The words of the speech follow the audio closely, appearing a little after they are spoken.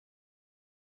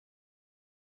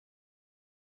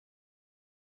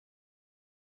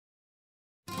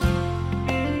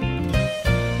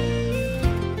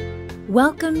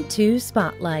Welcome to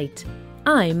Spotlight.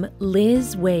 I'm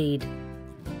Liz Waid.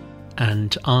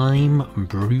 And I'm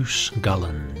Bruce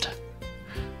Gulland.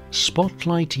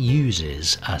 Spotlight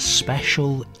uses a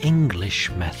special English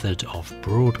method of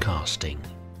broadcasting.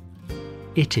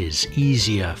 It is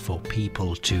easier for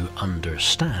people to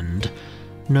understand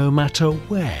no matter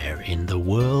where in the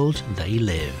world they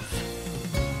live.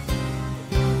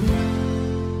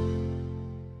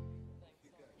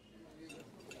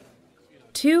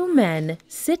 Two men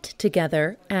sit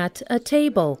together at a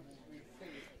table.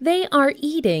 They are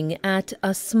eating at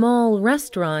a small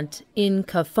restaurant in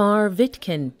Kfar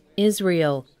Vitkin,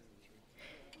 Israel.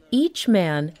 Each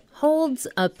man holds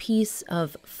a piece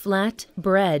of flat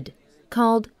bread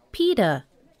called pita.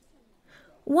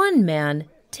 One man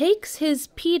takes his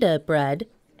pita bread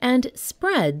and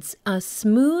spreads a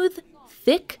smooth,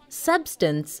 thick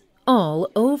substance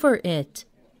all over it.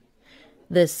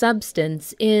 The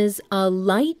substance is a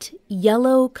light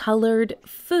yellow-colored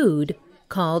food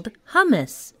called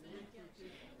hummus.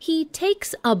 He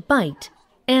takes a bite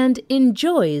and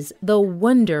enjoys the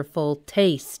wonderful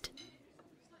taste.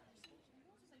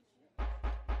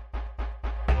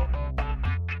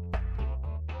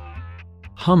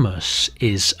 Hummus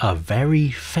is a very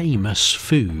famous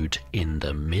food in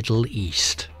the Middle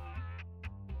East.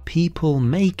 People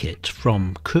make it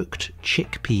from cooked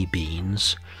chickpea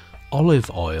beans,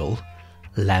 olive oil,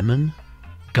 lemon,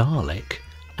 garlic,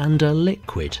 and a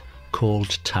liquid called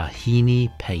tahini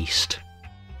paste.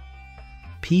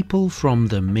 People from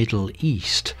the Middle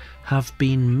East have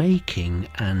been making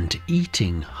and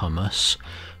eating hummus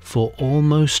for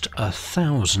almost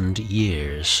 1,000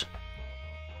 years.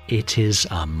 It is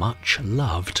a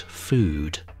much-loved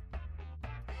food.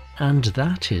 And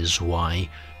that is why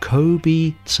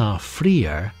Kobi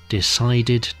Tzafrir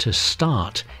decided to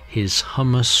start his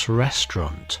hummus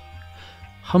restaurant,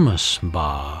 Hummus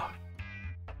Bar.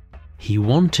 He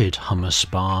wanted Hummus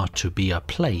Bar to be a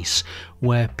place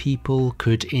where people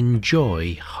could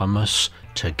enjoy hummus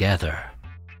together.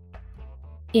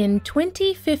 In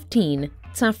 2015,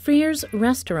 Tzafrir's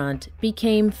restaurant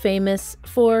became famous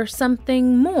for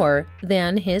something more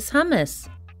than his hummus.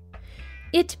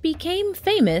 It became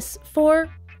famous for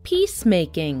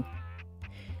peacemaking.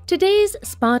 Today's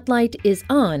spotlight is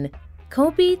on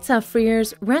Kobi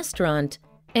Tzafrir's restaurant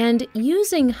and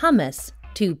using hummus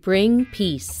to bring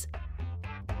peace.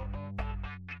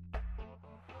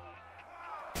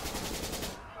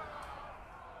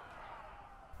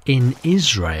 In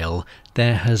Israel,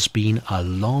 there has been a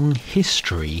long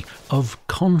history of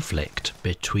conflict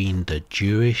between the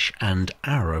Jewish and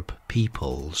Arab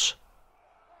peoples.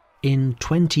 In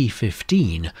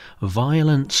 2015,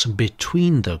 violence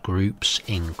between the groups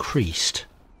increased.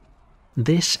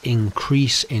 This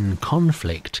increase in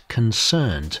conflict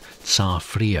concerned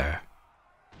Tzafrir.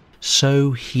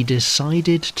 So he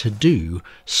decided to do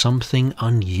something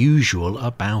unusual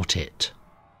about it.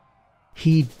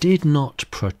 He did not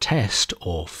protest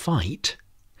or fight.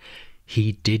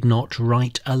 He did not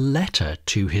write a letter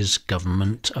to his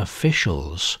government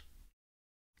officials.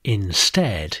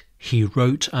 Instead, he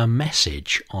wrote a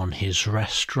message on his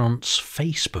restaurant's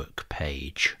Facebook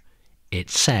page.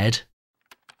 It said,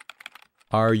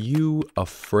 "Are you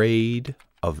afraid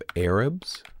of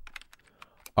Arabs?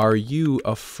 Are you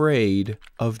afraid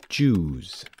of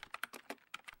Jews?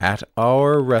 At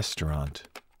our restaurant,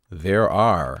 there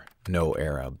are no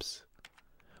Arabs,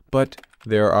 but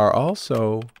there are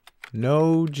also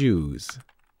no Jews.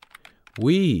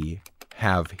 We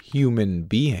have human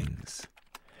beings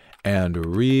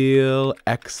and real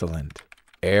excellent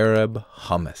Arab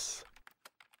hummus."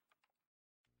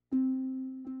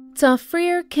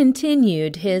 Tzafrir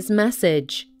continued his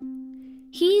message.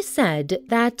 He said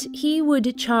that he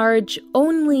would charge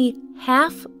only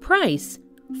half price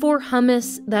for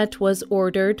hummus that was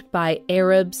ordered by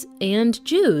Arabs and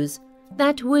Jews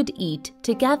that would eat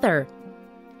together.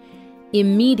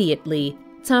 Immediately,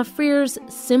 Tzafrir's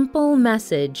simple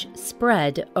message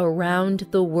spread around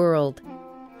the world.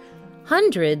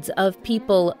 Hundreds of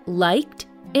people liked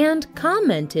and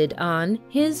commented on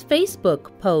his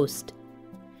Facebook post.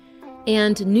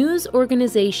 And news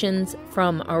organizations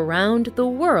from around the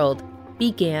world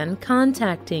began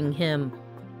contacting him.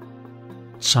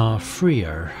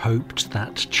 Tzafrir hoped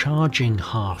that charging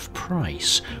half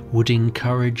price would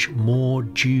encourage more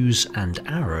Jews and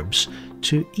Arabs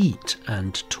to eat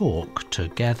and talk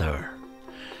together.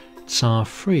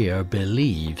 Tzafrir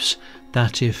believes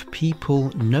that if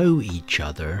people know each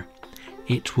other,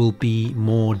 it will be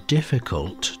more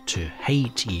difficult to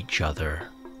hate each other.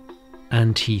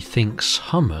 And he thinks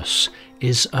hummus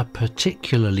is a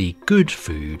particularly good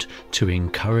food to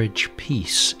encourage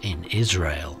peace in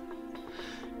Israel.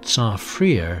 Tsar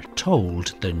Freer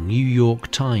told the New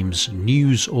York Times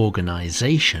news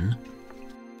organization,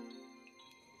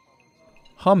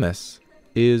 Hummus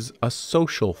is a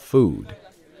social food.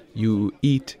 You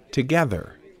eat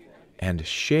together and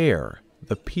share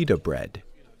the pita bread.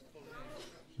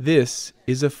 This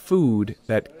is a food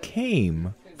that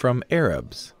came from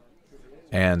Arabs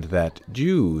and that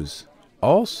Jews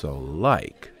also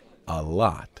like a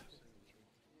lot.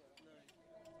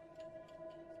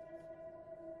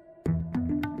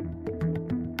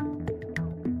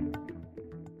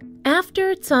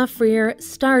 After Tsar Freer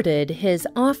started his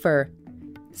offer,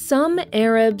 some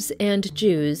Arabs and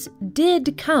Jews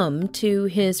did come to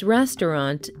his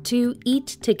restaurant to eat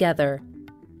together.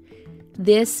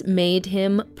 This made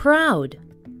him proud.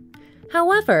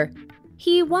 However,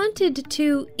 he wanted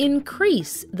to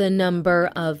increase the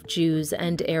number of Jews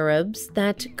and Arabs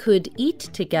that could eat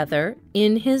together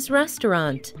in his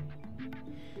restaurant.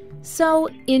 So,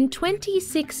 in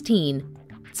 2016,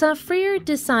 Tsar Freer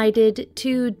decided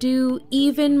to do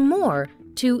even more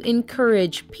to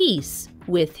encourage peace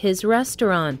with his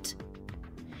restaurant.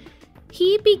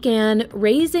 He began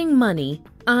raising money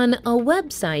on a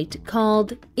website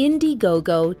called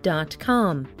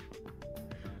Indiegogo.com.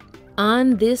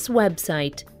 On this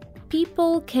website,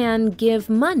 people can give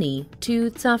money to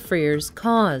Tsar Freer's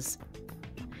cause.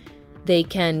 They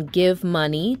can give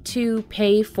money to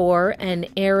pay for an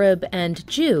Arab and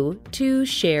Jew to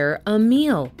share a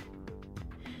meal.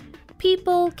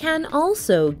 People can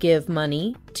also give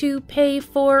money to pay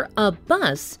for a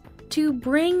bus to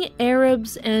bring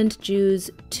Arabs and Jews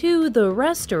to the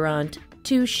restaurant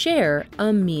to share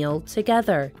a meal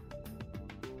together.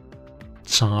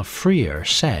 Tsar Freer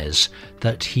says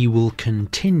that he will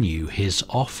continue his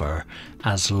offer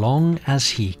as long as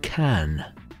he can.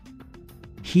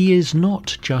 He is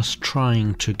not just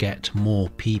trying to get more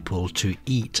people to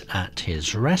eat at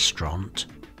his restaurant.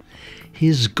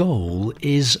 His goal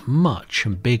is much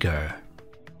bigger.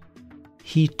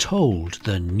 He told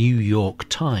the New York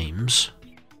Times,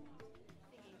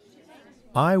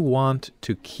 I want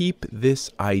to keep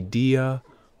this idea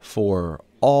for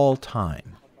all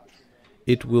time.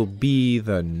 It will be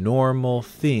the normal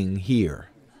thing here.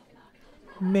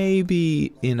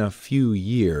 Maybe in a few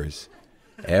years,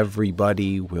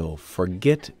 everybody will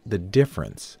forget the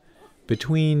difference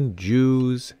between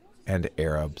Jews and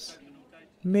Arabs.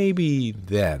 Maybe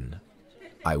then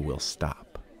I will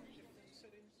stop.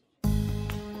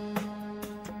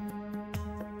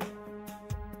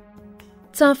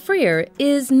 Tsar Freer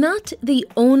is not the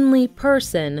only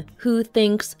person who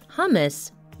thinks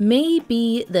hummus may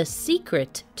be the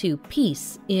secret to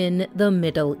peace in the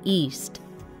Middle East.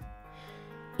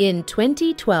 In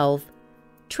 2012,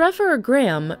 Trevor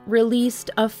Graham released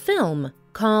a film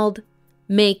called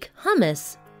Make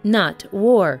Hummus, Not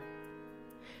War.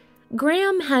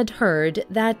 Graham had heard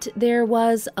that there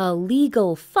was a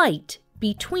legal fight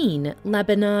between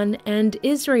Lebanon and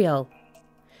Israel.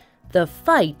 The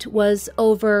fight was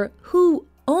over who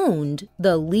owned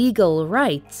the legal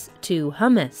rights to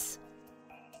hummus.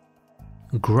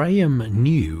 Graham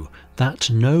knew that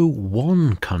no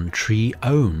one country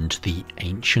owned the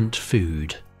ancient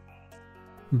food.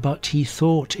 But he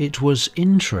thought it was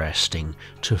interesting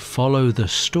to follow the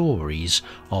stories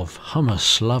of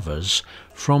hummus lovers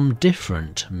from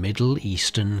different Middle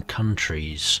Eastern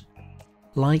countries,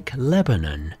 like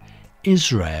Lebanon,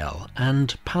 Israel,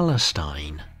 and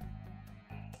Palestine.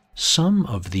 Some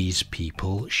of these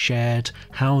people shared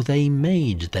how they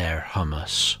made their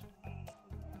hummus.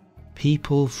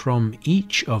 People from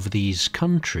each of these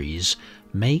countries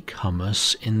make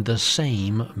hummus in the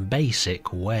same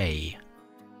basic way.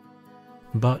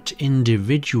 But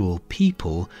individual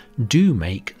people do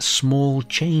make small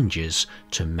changes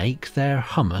to make their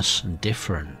hummus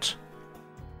different.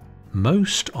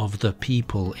 Most of the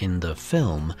people in the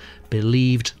film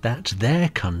believed that their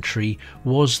country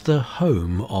was the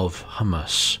home of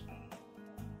hummus,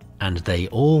 and they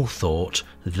all thought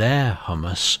their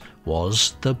hummus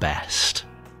was the best.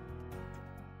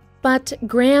 But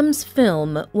Graham's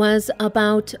film was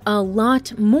about a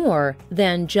lot more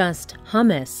than just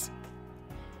hummus.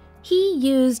 He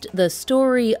used the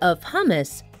story of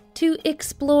hummus to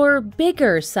explore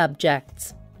bigger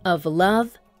subjects of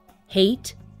love,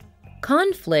 hate,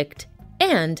 conflict,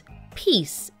 and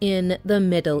peace in the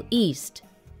Middle East.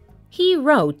 He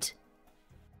wrote,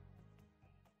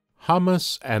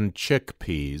 Hummus and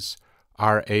chickpeas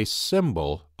are a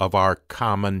symbol of our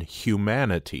common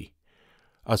humanity,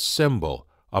 a symbol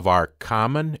of our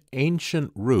common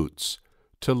ancient roots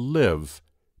to live,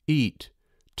 eat,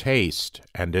 taste,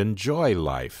 and enjoy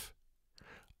life.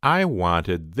 I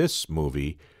wanted this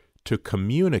movie to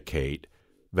communicate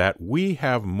that we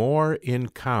have more in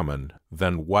common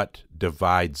than what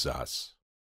divides us.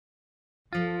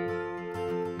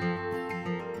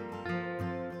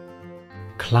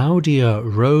 Claudia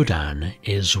Rodan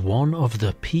is one of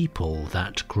the people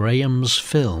that Graham's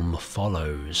film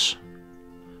follows.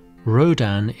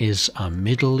 Rodan is a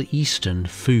Middle Eastern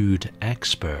food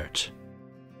expert.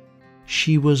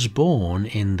 She was born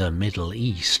in the Middle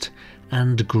East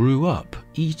and grew up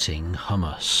eating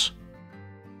hummus.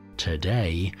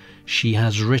 Today, she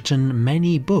has written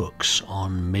many books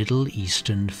on Middle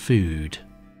Eastern food.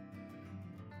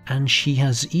 And she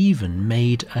has even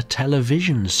made a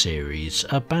television series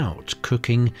about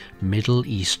cooking Middle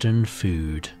Eastern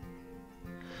food.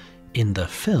 In the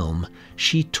film,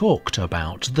 she talked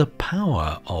about the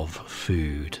power of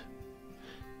food.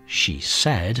 She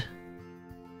said,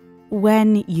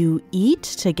 "When you eat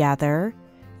together,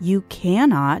 you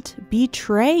cannot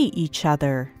betray each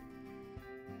other."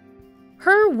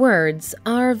 Her words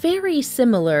are very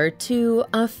similar to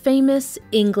a famous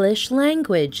English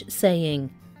language saying.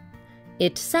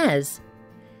 It says,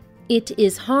 "It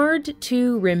is hard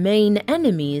to remain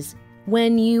enemies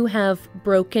when you have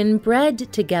broken bread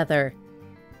together."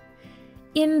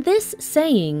 In this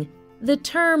saying, the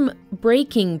term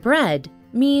breaking bread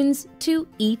means to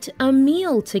eat a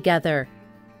meal together.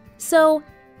 So,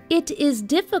 it is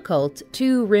difficult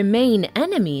to remain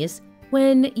enemies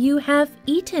when you have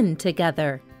eaten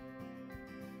together.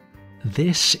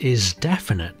 This is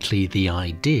definitely the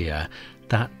idea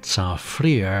that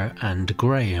Freer and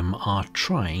Graham are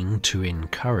trying to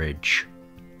encourage.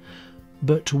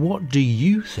 But what do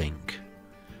you think?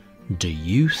 Do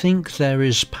you think there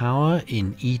is power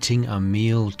in eating a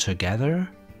meal together?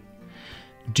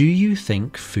 Do you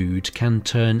think food can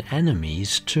turn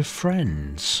enemies to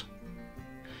friends?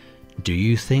 Do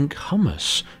you think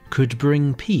hummus could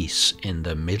bring peace in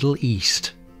the Middle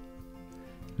East?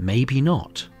 Maybe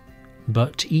not.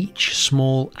 But each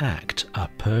small act a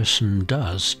person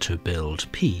does to build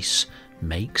peace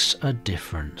makes a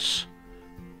difference.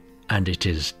 And it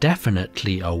is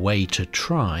definitely a way to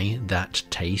try that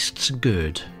tastes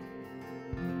good.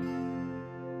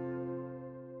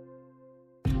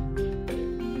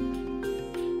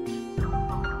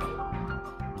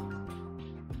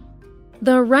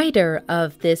 The writer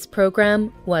of this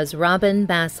program was Robin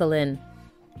Baselin.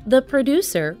 The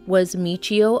producer was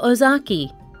Michio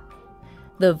Ozaki.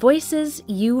 The voices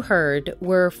you heard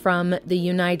were from the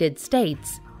United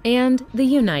States and the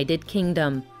United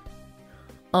Kingdom.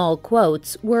 All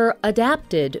quotes were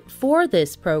adapted for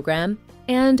this program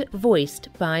and voiced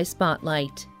by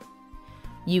Spotlight.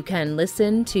 You can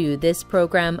listen to this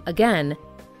program again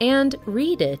and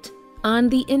read it on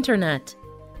the internet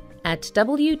at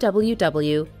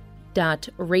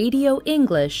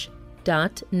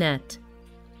www.radioenglish.net.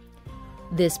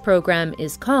 This program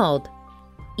is called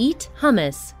Eat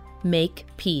Hummus, Make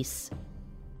Peace.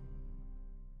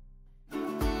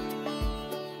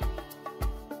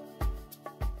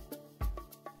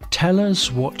 Tell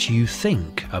us what you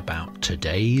think about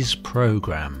today's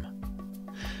program.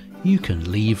 You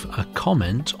can leave a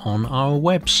comment on our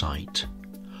website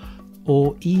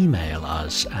or email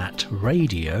us at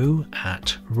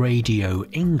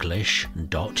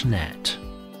radio@radioenglish.net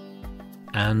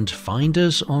and find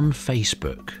us on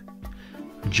Facebook.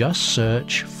 Just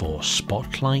search for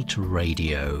Spotlight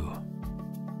Radio.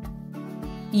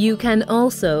 You can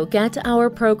also get our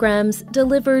programs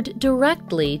delivered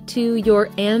directly to your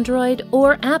Android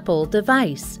or Apple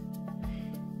device.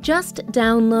 Just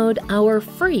download our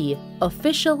free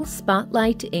official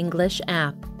Spotlight English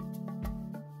app.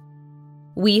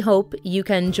 We hope you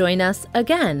can join us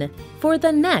again for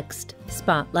the next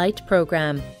Spotlight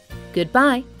program.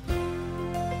 Goodbye.